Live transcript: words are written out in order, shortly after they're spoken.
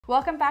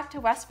Welcome back to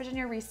West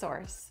Virginia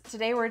Resource.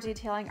 Today we're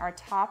detailing our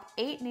top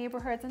 8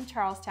 neighborhoods in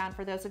Charlestown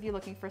for those of you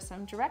looking for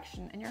some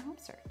direction in your home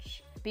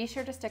search. Be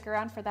sure to stick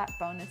around for that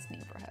bonus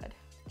neighborhood.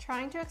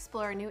 Trying to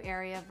explore a new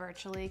area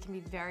virtually can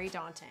be very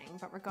daunting,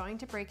 but we're going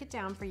to break it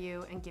down for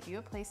you and give you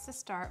a place to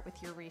start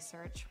with your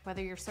research,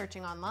 whether you're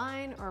searching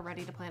online or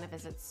ready to plan a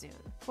visit soon.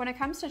 When it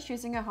comes to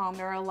choosing a home,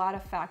 there are a lot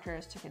of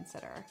factors to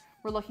consider.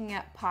 We're looking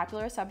at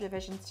popular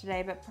subdivisions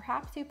today, but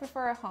perhaps you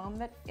prefer a home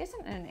that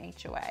isn't in an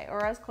HOA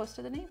or as close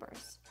to the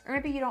neighbors. Or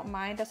maybe you don't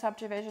mind a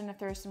subdivision if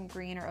there's some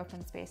green or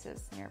open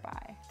spaces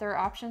nearby. There are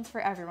options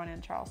for everyone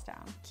in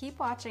Charlestown. Keep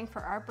watching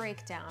for our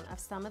breakdown of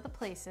some of the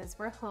places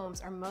where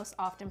homes are most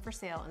often for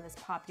sale in this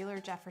popular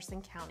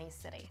Jefferson County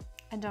city.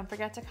 And don't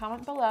forget to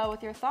comment below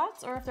with your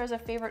thoughts or if there's a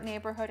favorite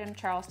neighborhood in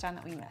Charlestown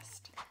that we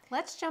missed.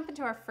 Let's jump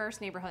into our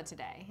first neighborhood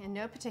today, in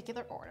no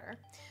particular order.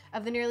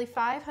 Of the nearly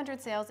 500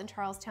 sales in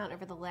Charlestown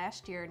over the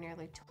last year,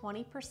 nearly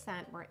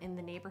 20% were in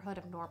the neighborhood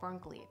of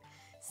Glebe.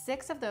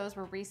 6 of those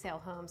were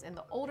resale homes in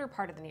the older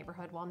part of the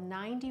neighborhood, while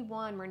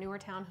 91 were newer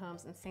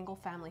townhomes and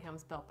single-family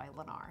homes built by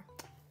Lennar.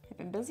 They've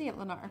been busy at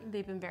Lennar.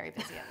 They've been very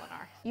busy at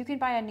Lennar. You can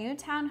buy a new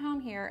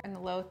townhome here in the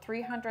low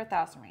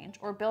 $300,000 range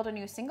or build a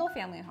new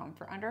single-family home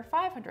for under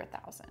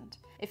 $500,000.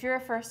 If you're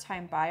a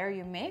first-time buyer,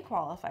 you may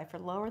qualify for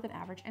lower than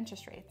average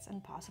interest rates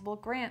and possible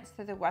grants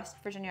through the West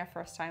Virginia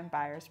First-Time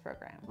Buyers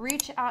Program.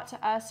 Reach out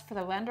to us for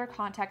the lender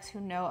contacts who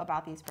know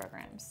about these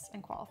programs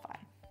and qualify.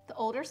 The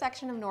older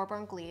section of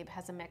Glebe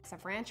has a mix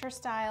of rancher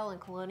style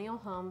and colonial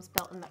homes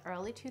built in the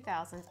early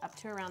 2000s up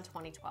to around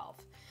 2012.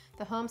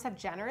 The homes have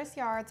generous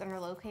yards and are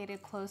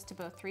located close to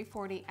both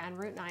 340 and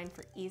Route 9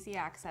 for easy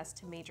access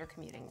to major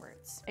commuting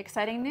routes.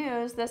 Exciting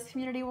news, this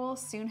community will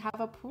soon have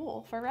a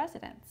pool for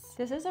residents.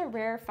 This is a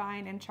rare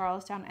find in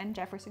Charlestown and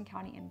Jefferson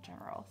County in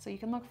general, so you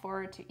can look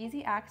forward to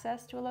easy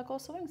access to a local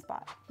swimming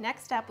spot.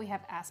 Next up, we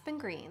have Aspen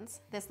Greens.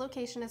 This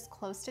location is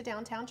close to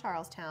downtown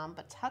Charlestown,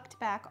 but tucked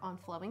back on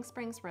Flowing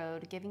Springs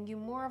Road, giving you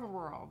more of a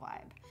rural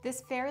vibe.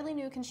 This fairly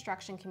new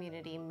construction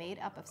community made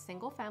up of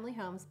single-family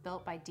homes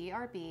built by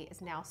DRB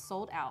is now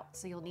sold out,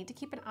 so you'll need to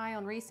keep an eye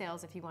on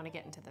resales if you want to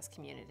get into this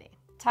community.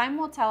 Time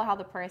will tell how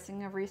the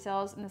pricing of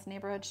resales in this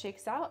neighborhood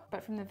shakes out,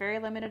 but from the very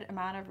limited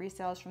amount of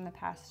resales from the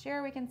past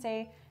year, we can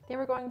say they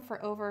were going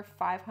for over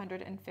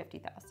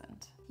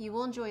 $550,000. You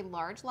will enjoy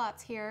large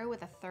lots here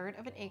with 1/3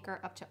 of an acre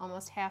up to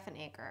almost half an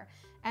acre.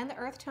 And the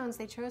earth tones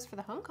they chose for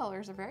the home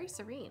colors are very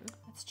serene.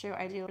 That's true,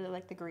 I do really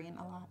like the green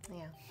a lot.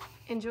 Yeah.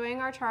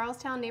 Enjoying our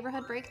Charlestown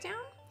neighborhood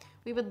breakdown?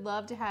 We would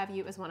love to have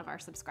you as one of our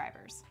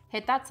subscribers.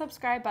 Hit that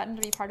subscribe button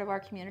to be part of our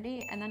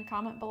community and then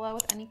comment below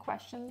with any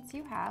questions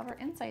you have or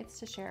insights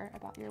to share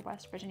about your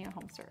West Virginia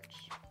home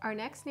search. Our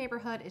next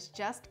neighborhood is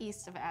just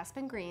east of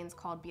Aspen Greens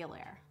called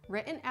Beallair.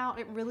 Written out,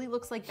 it really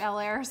looks like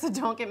Beallair, so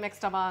don't get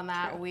mixed up on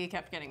that. True. We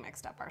kept getting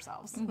mixed up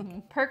ourselves.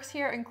 Perks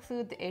here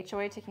include the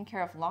HOA taking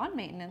care of lawn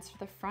maintenance for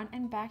the front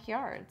and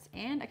backyards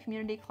and a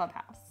community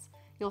clubhouse.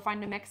 You'll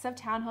find a mix of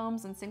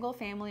townhomes and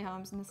single-family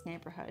homes in this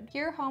neighborhood.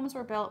 Here, homes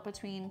were built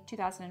between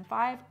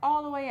 2005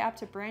 all the way up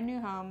to brand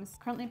new homes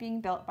currently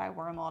being built by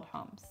Wormold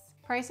Homes.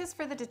 Prices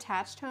for the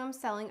detached homes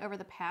selling over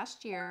the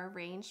past year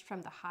ranged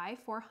from the high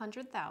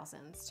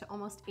 $400,000s to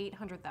almost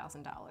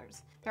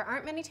 $800,000. There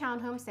aren't many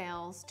townhome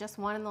sales, just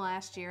one in the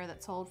last year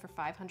that sold for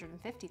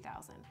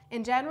 $550,000.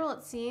 In general,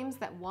 it seems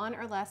that one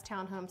or less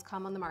townhomes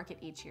come on the market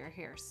each year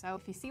here, so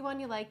if you see one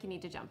you like, you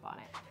need to jump on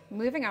it.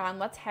 Moving on,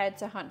 let's head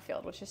to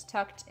Huntfield, which is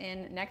tucked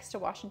in next to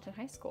Washington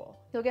High School.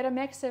 You'll get a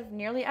mix of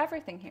nearly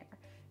everything here.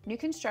 New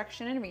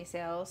construction and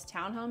resales,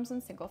 townhomes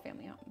and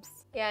single-family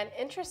homes. Yeah, and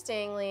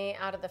interestingly,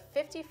 out of the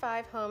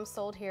 55 homes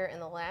sold here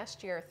in the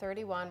last year,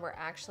 31 were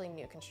actually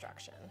new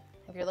construction.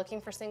 If you're looking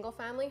for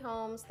single-family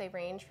homes, they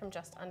range from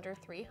just under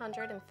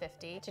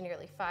 $350,000 to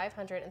nearly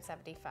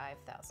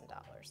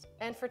 $575,000.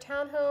 And for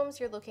townhomes,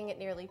 you're looking at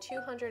nearly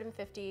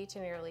 $250,000 to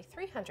nearly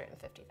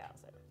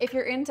 $350,000. If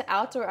you're into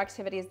outdoor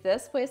activities,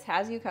 this place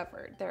has you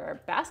covered. There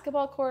are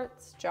basketball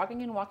courts,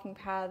 jogging and walking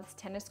paths,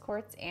 tennis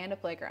courts, and a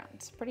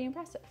playground. Pretty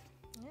impressive.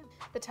 Yeah.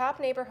 The top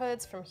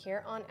neighborhoods from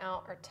here on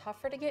out are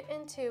tougher to get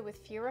into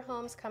with fewer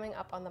homes coming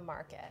up on the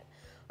market.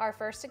 Our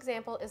first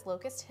example is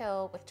Locust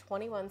Hill with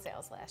 21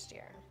 sales last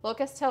year.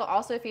 Locust Hill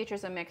also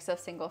features a mix of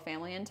single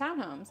family and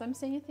townhomes. I'm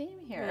seeing a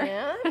theme here.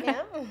 Yeah.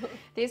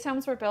 These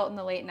homes were built in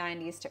the late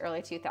 90s to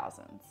early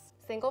 2000s.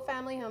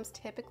 Single-family homes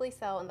typically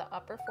sell in the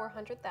upper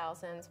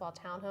 400,000s, while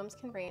townhomes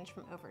can range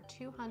from over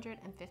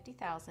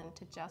 $250,000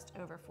 to just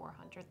over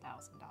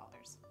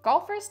 $400,000.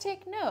 Golfers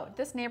take note.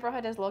 This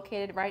neighborhood is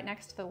located right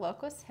next to the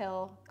Locust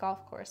Hill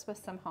golf course with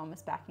some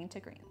homes backing to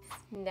greens.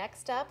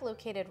 Next up,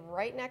 located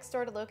right next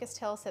door to Locust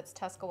Hill, sits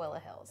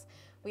Tuscawilla Hills.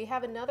 We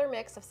have another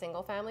mix of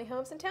single-family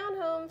homes and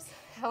townhomes.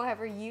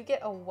 However, you get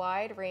a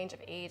wide range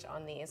of age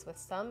on these, with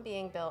some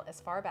being built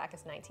as far back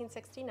as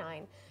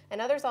 1969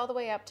 and others all the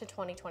way up to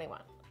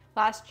 2021.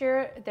 Last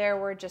year, there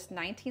were just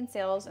 19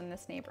 sales in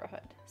this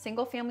neighborhood.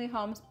 Single-family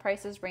homes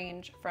prices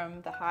range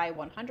from the high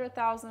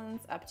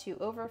 100,000s up to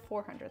over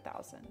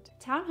 400,000.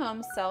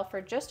 Townhomes sell for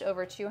just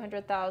over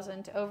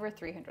 200,000 to over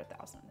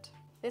 300,000.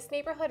 This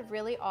neighborhood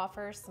really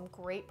offers some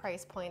great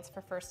price points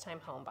for first-time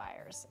home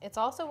buyers. It's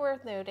also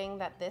worth noting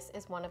that this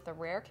is one of the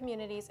rare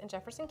communities in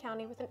Jefferson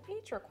County with an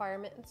age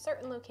requirement in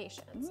certain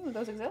locations. Ooh,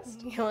 those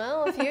exist?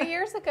 Well, a few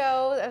years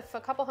ago,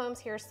 a couple homes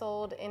here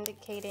sold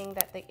indicating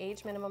that the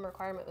age minimum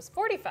requirement was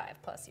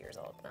 45 plus years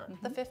old, not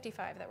the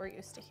 55 that we're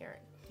used to hearing.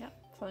 Yep,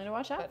 something to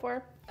watch out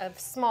for. A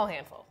small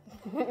handful.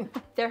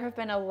 There have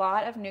been a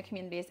lot of new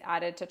communities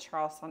added to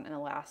Charleston in the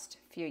last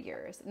few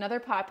years. Another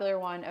popular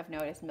one of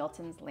note is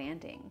Milton's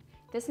Landing.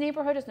 This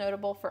neighborhood is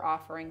notable for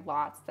offering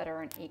lots that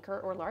are an acre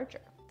or larger.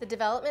 The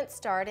development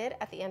started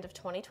at the end of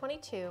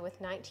 2022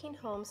 with 19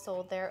 homes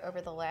sold there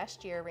over the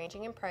last year,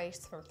 ranging in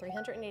price from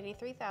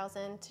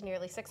 $383,000 to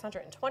nearly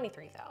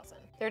 $623,000.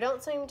 There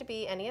don't seem to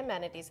be any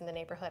amenities in the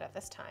neighborhood at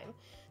this time.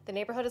 The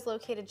neighborhood is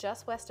located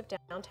just west of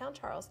downtown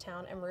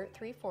Charlestown and Route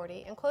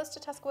 340 and close to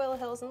Tuscawilla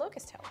Hills and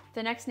Locust Hill.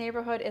 The next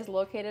neighborhood is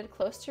located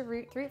close to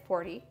Route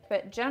 340,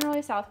 but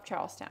generally south of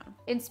Charlestown.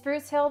 In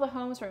Spruce Hill, the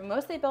homes were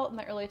mostly built in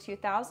the early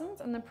 2000s,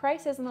 and the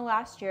prices in the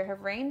last year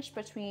have ranged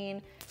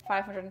between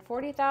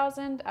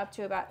 $540,000 up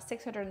to about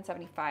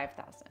 $675,000.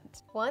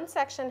 One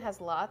section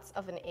has lots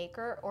of an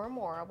acre or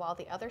more, while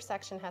the other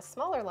section has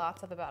smaller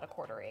lots of about a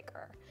quarter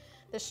acre.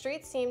 The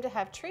streets seem to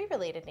have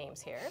tree-related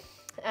names here.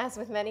 As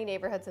with many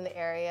neighborhoods in the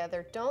area,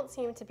 there don't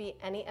seem to be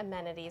any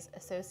amenities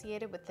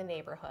associated with the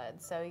neighborhood,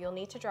 so you'll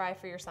need to drive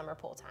for your summer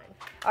pool time.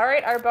 All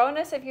right, our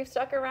bonus, if you've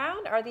stuck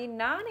around, are the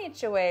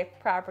non-HOA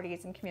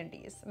properties and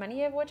communities,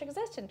 many of which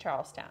exist in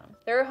Charlestown.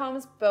 There are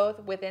homes both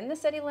within the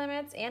city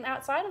limits and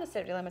outside of the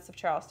city limits of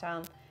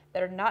Charlestown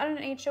that are not in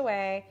an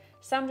HOA.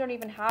 Some don't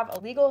even have a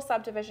legal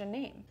subdivision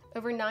name.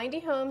 Over 90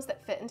 homes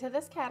that fit into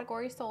this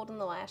category sold in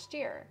the last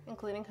year,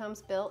 including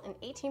homes built in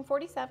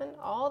 1847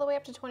 all the way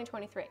up to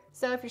 2023.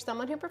 So if you're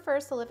someone who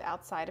prefers to live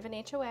outside of an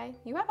HOA,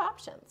 you have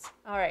options.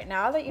 All right,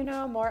 now that you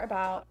know more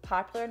about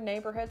popular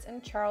neighborhoods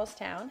in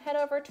Charlestown, head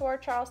over to our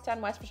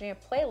Charlestown, West Virginia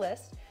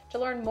playlist to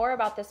learn more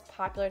about this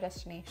popular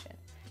destination.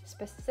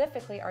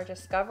 Specifically, our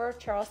Discover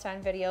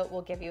Charlestown video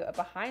will give you a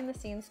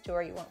behind-the-scenes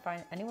tour you won't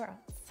find anywhere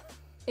else.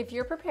 If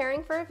you're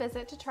preparing for a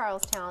visit to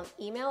Charlestown,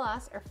 email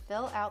us or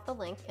fill out the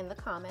link in the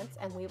comments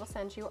and we will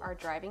send you our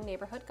driving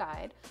neighborhood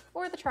guide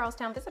or the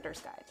Charlestown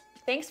Visitor's Guide.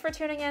 Thanks for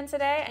tuning in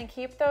today, and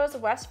keep those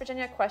West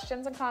Virginia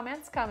questions and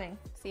comments coming.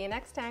 See you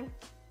next time.